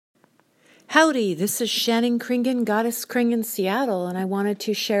Howdy, this is Shannon Kringen, Goddess Kring in Seattle, and I wanted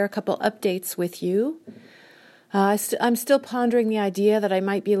to share a couple updates with you. I'm still pondering the idea that I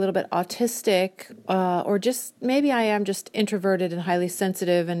might be a little bit autistic, or just maybe I am just introverted and highly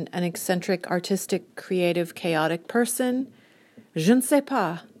sensitive and an eccentric, artistic, creative, chaotic person. Je ne sais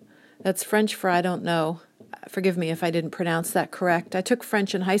pas. That's French for I don't know. Forgive me if I didn't pronounce that correct. I took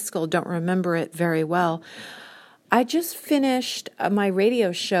French in high school, don't remember it very well. I just finished my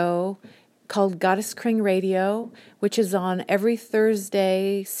radio show called Goddess Kring Radio, which is on every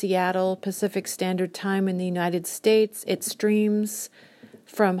Thursday, Seattle Pacific Standard Time in the United States. It streams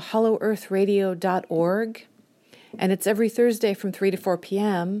from hollowearthradio.org, and it's every Thursday from 3 to 4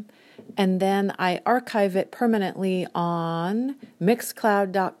 p.m., and then I archive it permanently on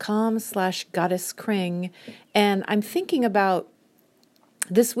mixcloud.com/goddesskring, and I'm thinking about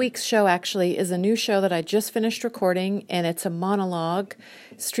this week's show actually is a new show that I just finished recording, and it's a monologue,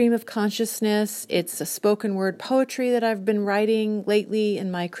 stream of consciousness. It's a spoken word poetry that I've been writing lately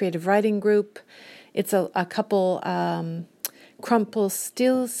in my creative writing group. It's a couple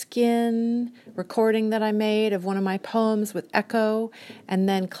Crumpelstiltskin recording that I made of one of my poems with Echo, and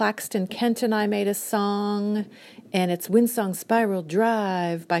then Claxton Kent and I made a song, and it's Windsong Spiral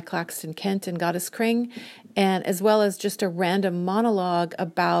Drive by Claxton Kent and Goddess Kring, and as well as just a random monologue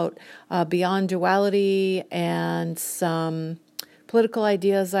about beyond duality and some political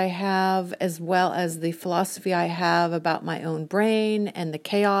ideas I have, as well as the philosophy I have about my own brain and the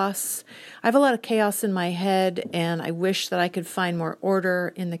chaos. I have a lot of chaos in my head, and I wish that I could find more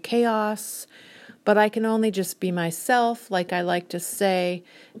order in the chaos, but I can only just be myself. Like I like to say,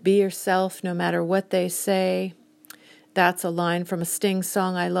 be yourself no matter what they say. That's a line from a Sting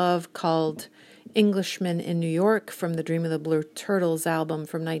song I love called Englishman in New York from the Dream of the Blue Turtles album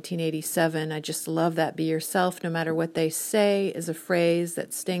from 1987. I just love that. Be yourself no matter what they say is a phrase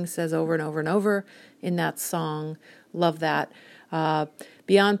that Sting says over and over and over in that song. Love that.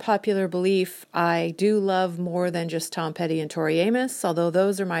 Beyond popular belief, I do love more than just Tom Petty and Tori Amos, although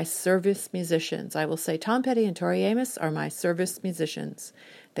those are my service musicians. I will say Tom Petty and Tori Amos are my service musicians.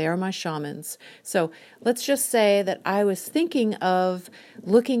 They are my shamans. So let's just say that I was thinking of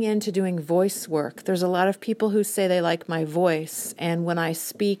looking into doing voice work. There's a lot of people who say they like my voice, and when I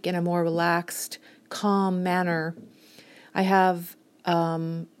speak in a more relaxed, calm manner, I have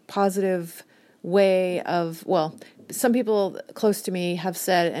positive way of, some people close to me have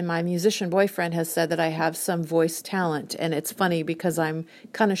said, and my musician boyfriend has said that I have some voice talent. And it's funny because I'm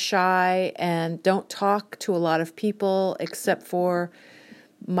kind of shy and don't talk to a lot of people except for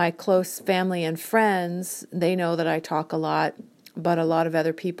my close family and friends. They know that I talk a lot, but a lot of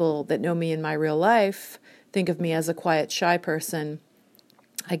other people that know me in my real life think of me as a quiet, shy person.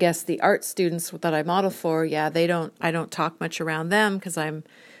 I guess the art students that I model for, I don't talk much around them because I'm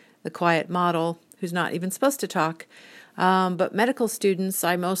the quiet model who's not even supposed to talk. But medical students,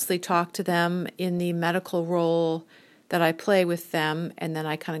 I mostly talk to them in the medical role that I play with them, and then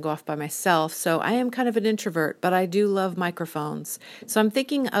I kind of go off by myself. So I am kind of an introvert, but I do love microphones. So I'm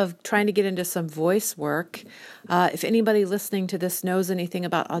thinking of trying to get into some voice work. If anybody listening to this knows anything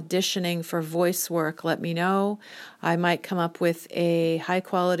about auditioning for voice work, let me know. I might come up with a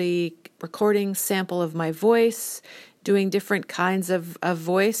high-quality recording sample of my voice, doing different kinds of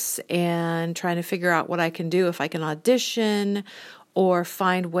voice and trying to figure out what I can do, if I can audition or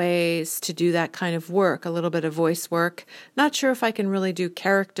find ways to do that kind of work, a little bit of voice work. Not sure if I can really do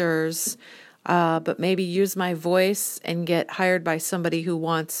characters, but maybe use my voice and get hired by somebody who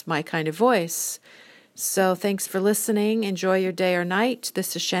wants my kind of voice. So thanks for listening. Enjoy your day or night.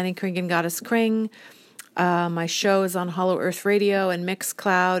 This is Shannon Kringen, Goddess Kring. My show is on Hollow Earth Radio and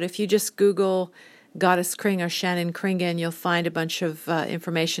Mixcloud. If you just Google Goddess Kring or Shannon Kringen, you'll find a bunch of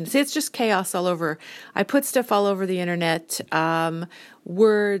information. See, it's just chaos all over. I put stuff all over the internet,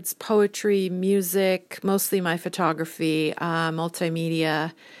 words, poetry, music, mostly my photography,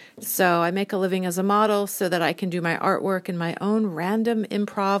 multimedia. So I make a living as a model so that I can do my artwork in my own random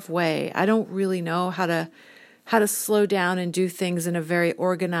improv way. I don't really know how to slow down and do things in a very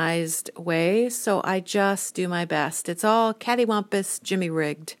organized way, so I just do my best. It's all cattywampus,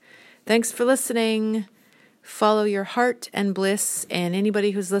 jimmy-rigged. Thanks for listening. Follow your heart and bliss. And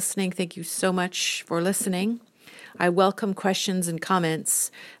anybody who's listening, thank you so much for listening. I welcome questions and comments.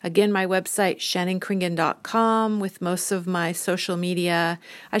 Again, my website, shannonkringen.com, with most of my social media.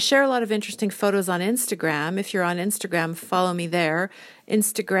 I share a lot of interesting photos on Instagram. If you're on Instagram, follow me there.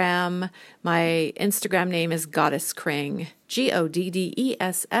 Instagram, my Instagram name is Goddess Kring.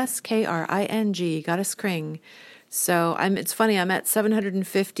 GODDESSKRING, Goddess Kring. So it's funny, I'm at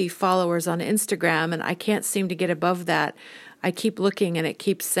 750 followers on Instagram, and I can't seem to get above that. I keep looking and it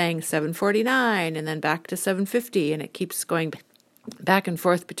keeps saying 749 and then back to 750, and it keeps going back and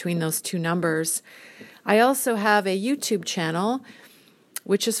forth between those two numbers. I also have a YouTube channel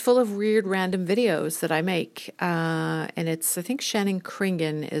which is full of weird random videos that I make. And it's, I think Shannon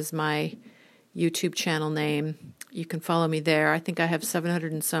Kringen is my YouTube channel name. You can follow me there. I think I have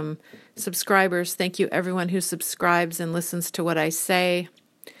 700 and some subscribers. Thank you everyone who subscribes and listens to what I say.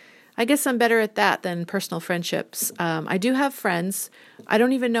 I guess I'm better at that than personal friendships. I do have friends. I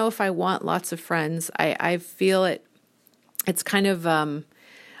don't even know if I want lots of friends. I feel it's kind of,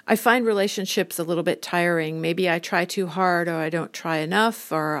 I find relationships a little bit tiring. Maybe I try too hard, or I don't try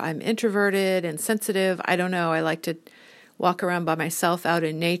enough, or I'm introverted and sensitive. I don't know. I like to walk around by myself out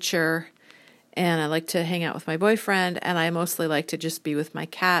in nature, and I like to hang out with my boyfriend, and I mostly like to just be with my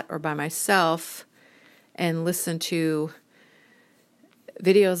cat or by myself and listen to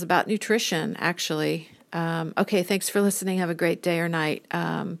videos about nutrition, actually. Okay, thanks for listening. Have a great day or night.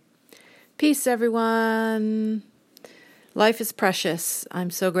 Peace, everyone. Life is precious. I'm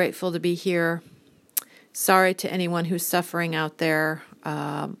so grateful to be here. Sorry to anyone who's suffering out there.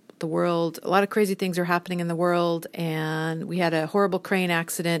 The world, a lot of crazy things are happening in the world, and we had a horrible crane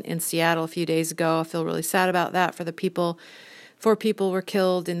accident in Seattle a few days ago. I feel really sad about that for the people. 4 people were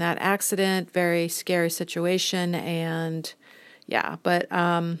killed in that accident. Very scary situation, and yeah, but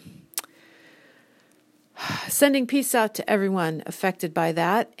sending peace out to everyone affected by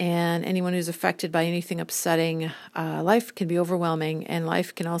that, and anyone who's affected by anything upsetting. Life can be overwhelming, and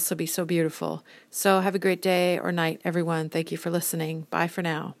life can also be so beautiful. So have a great day or night, everyone. Thank you for listening. Bye for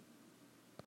now.